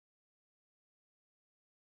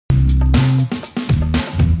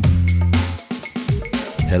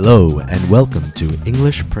Hello and welcome to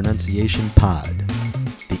English Pronunciation Pod,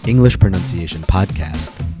 the English pronunciation podcast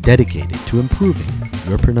dedicated to improving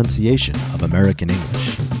your pronunciation of American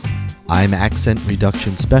English. I'm accent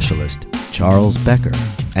reduction specialist Charles Becker,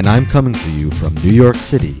 and I'm coming to you from New York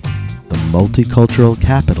City, the multicultural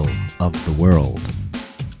capital of the world.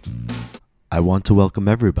 I want to welcome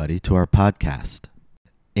everybody to our podcast.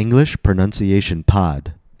 English Pronunciation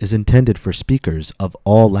Pod is intended for speakers of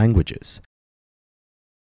all languages.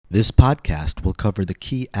 This podcast will cover the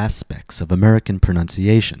key aspects of American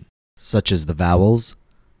pronunciation, such as the vowels,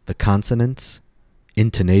 the consonants,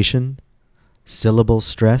 intonation, syllable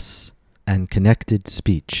stress, and connected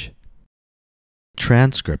speech.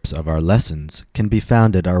 Transcripts of our lessons can be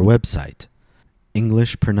found at our website,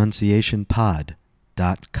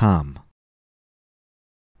 englishpronunciationpod.com.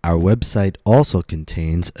 Our website also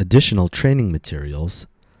contains additional training materials,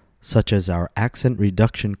 such as our accent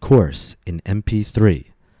reduction course in MP3,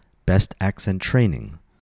 Best Accent Training.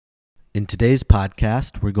 In today's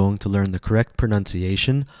podcast, we're going to learn the correct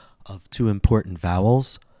pronunciation of two important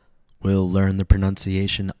vowels. We'll learn the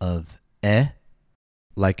pronunciation of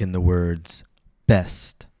like in the words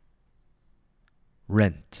best,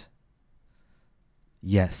 rent,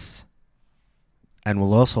 yes. And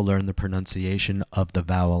we'll also learn the pronunciation of the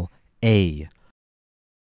vowel a,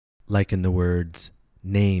 like in the words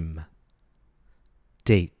name,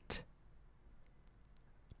 date,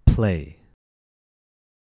 play.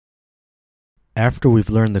 After we've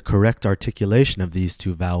learned the correct articulation of these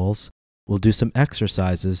two vowels, we'll do some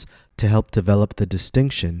exercises to help develop the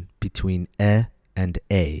distinction between and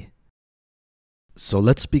a. So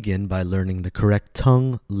let's begin by learning the correct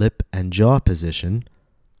tongue, lip, and jaw position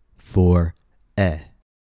for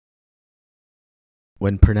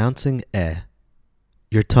When pronouncing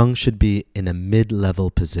your tongue should be in a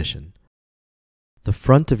mid-level position. The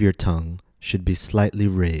front of your tongue should be slightly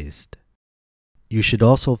raised. You should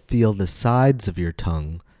also feel the sides of your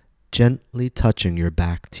tongue gently touching your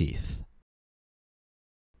back teeth.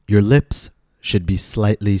 Your lips should be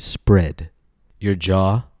slightly spread. Your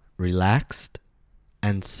jaw relaxed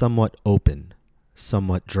and somewhat open,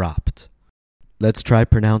 somewhat dropped. Let's try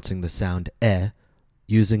pronouncing the sound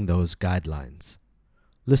using those guidelines.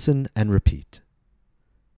 Listen and repeat.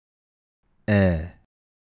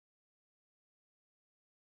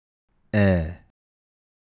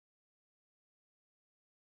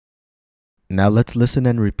 Now let's listen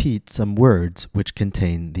and repeat some words which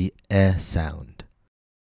contain the sound.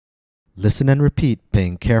 Listen and repeat,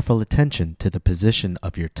 paying careful attention to the position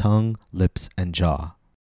of your tongue, lips, and jaw.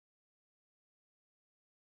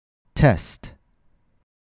 Test.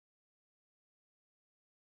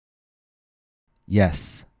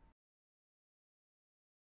 Yes.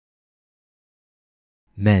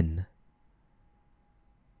 Men.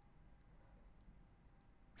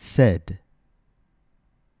 Said.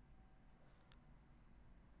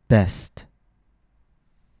 Best.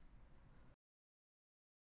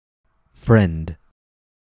 Friend.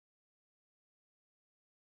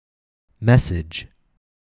 Message.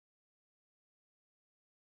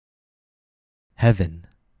 Heaven.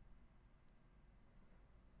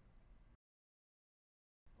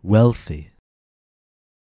 Wealthy.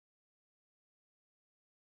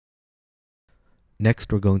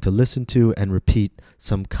 Next, we're going to listen to and repeat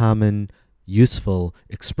some common, useful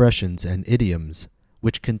expressions and idioms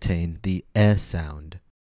which contain the sound.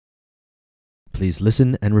 Please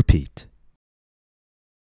listen and repeat.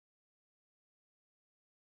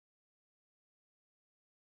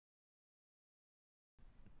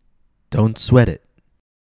 Don't sweat it.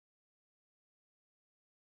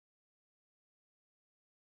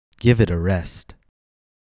 Give it a rest.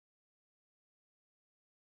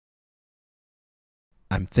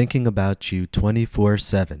 I'm thinking about you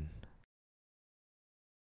 24/7.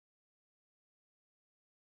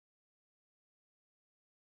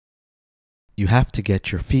 You have to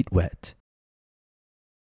get your feet wet.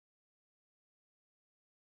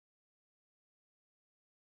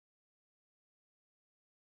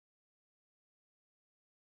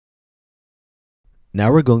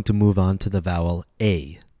 Now we're going to move on to the vowel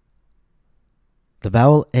A. The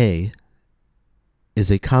vowel A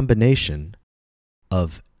is a combination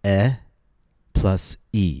of plus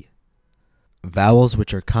E. Vowels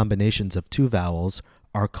which are combinations of two vowels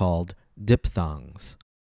are called diphthongs.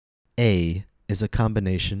 A is a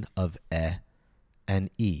combination of and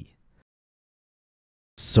E.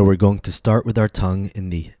 So we're going to start with our tongue in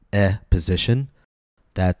the position.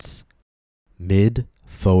 That's mid,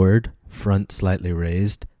 forward, front slightly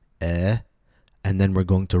raised, and then we're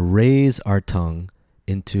going to raise our tongue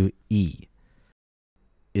into E.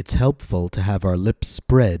 It's helpful to have our lips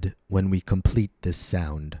spread when we complete this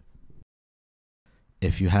sound.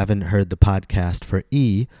 If you haven't heard the podcast for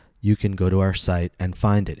E, you can go to our site and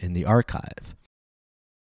find it in the archive.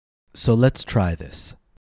 So let's try this.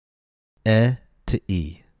 E to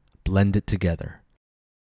E. Blend it together.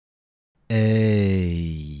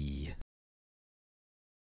 A.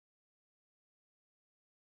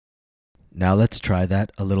 Now let's try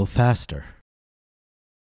that a little faster.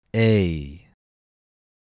 A.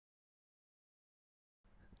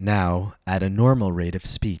 Now at a normal rate of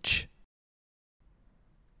speech.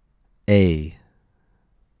 A.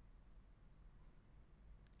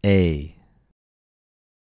 A.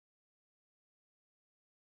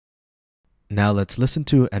 Now let's listen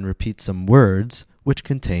to and repeat some words which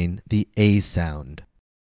contain the A sound.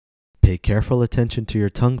 Pay careful attention to your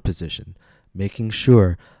tongue position, making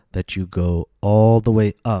sure that you go all the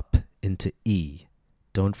way up into E.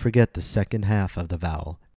 Don't forget the second half of the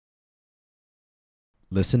vowel.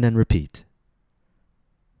 Listen and repeat.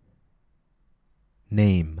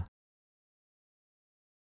 Name.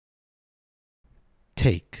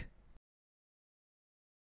 Take.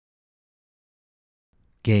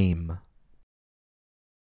 Game.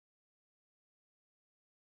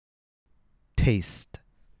 Taste.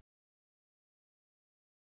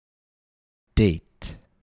 Date.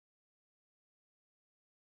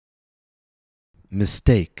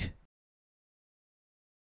 Mistake.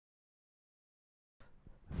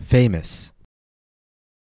 Famous.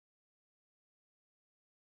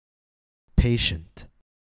 Patient.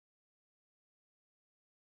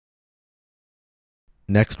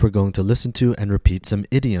 Next, we're going to listen to and repeat some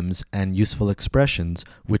idioms and useful expressions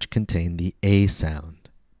which contain the A sound.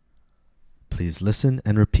 Please listen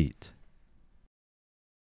and repeat.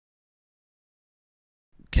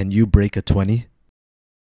 Can you break a 20?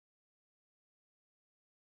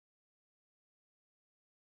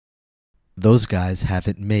 Those guys have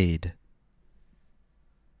it made.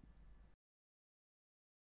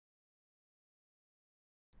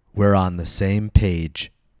 We're on the same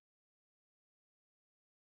page.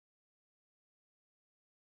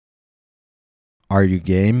 Are you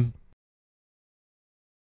game?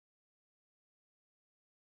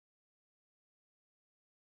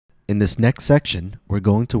 In this next section, we're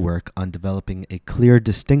going to work on developing a clear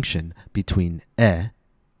distinction between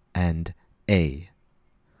and a.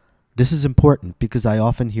 This is important because I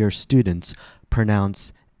often hear students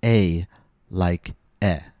pronounce a like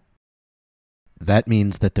e. That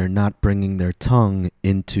means that they're not bringing their tongue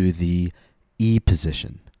into the E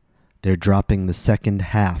position. They're dropping the second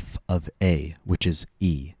half of A, which is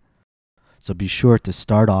E. So be sure to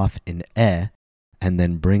start off in E and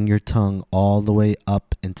then bring your tongue all the way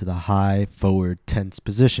up into the high forward tense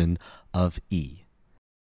position of E.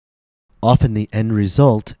 Often the end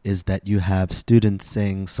result is that you have students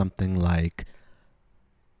saying something like,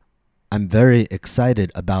 I'm very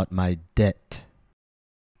excited about my debt,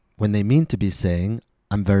 when they mean to be saying,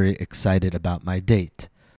 I'm very excited about my date.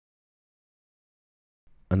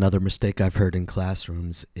 Another mistake I've heard in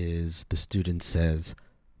classrooms is the student says,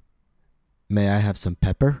 may I have some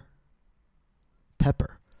pepper?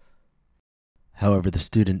 Pepper. However, the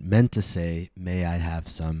student meant to say, may I have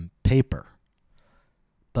some paper?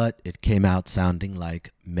 But it came out sounding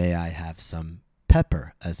like, may I have some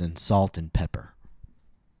pepper, as in salt and pepper.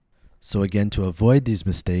 So again, to avoid these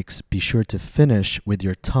mistakes, be sure to finish with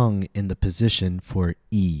your tongue in the position for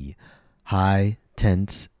E, high,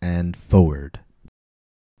 tense, and forward.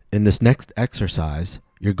 In this next exercise,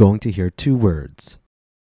 you're going to hear two words.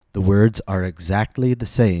 The words are exactly the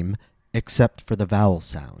same, except for the vowel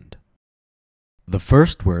sound. The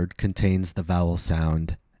first word contains the vowel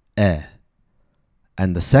sound e,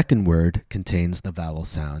 and the second word contains the vowel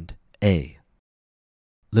sound a.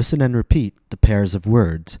 Listen and repeat the pairs of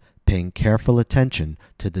words, paying careful attention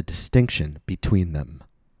to the distinction between them.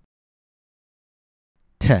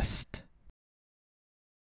 Test.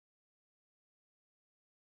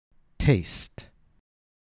 Taste.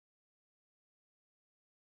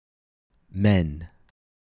 Men.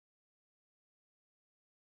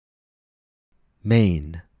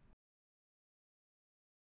 Main.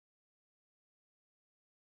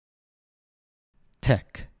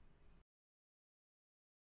 Tech.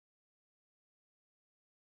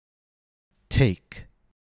 Take.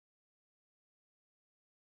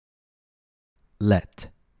 Let.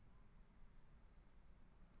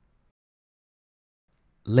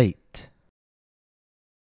 Late.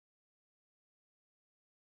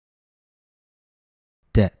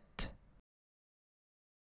 Debt.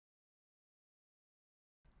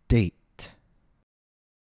 Date.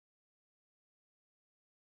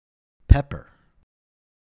 Pepper.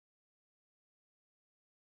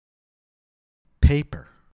 paper.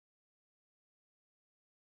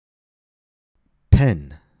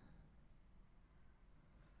 Pen.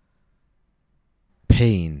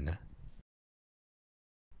 Pain.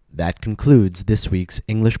 That concludes this week's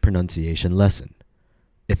English pronunciation lesson.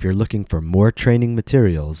 If you're looking for more training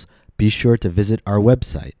materials, be sure to visit our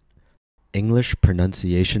website,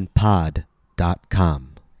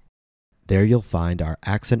 englishpronunciationpod.com. There you'll find our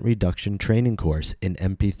accent reduction training course in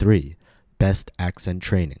MP3, Best Accent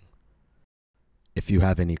Training. If you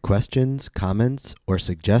have any questions, comments, or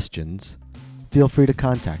suggestions, feel free to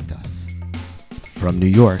contact us. From New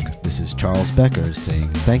York, this is Charles Becker saying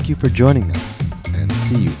thank you for joining us, and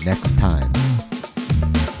see you next time.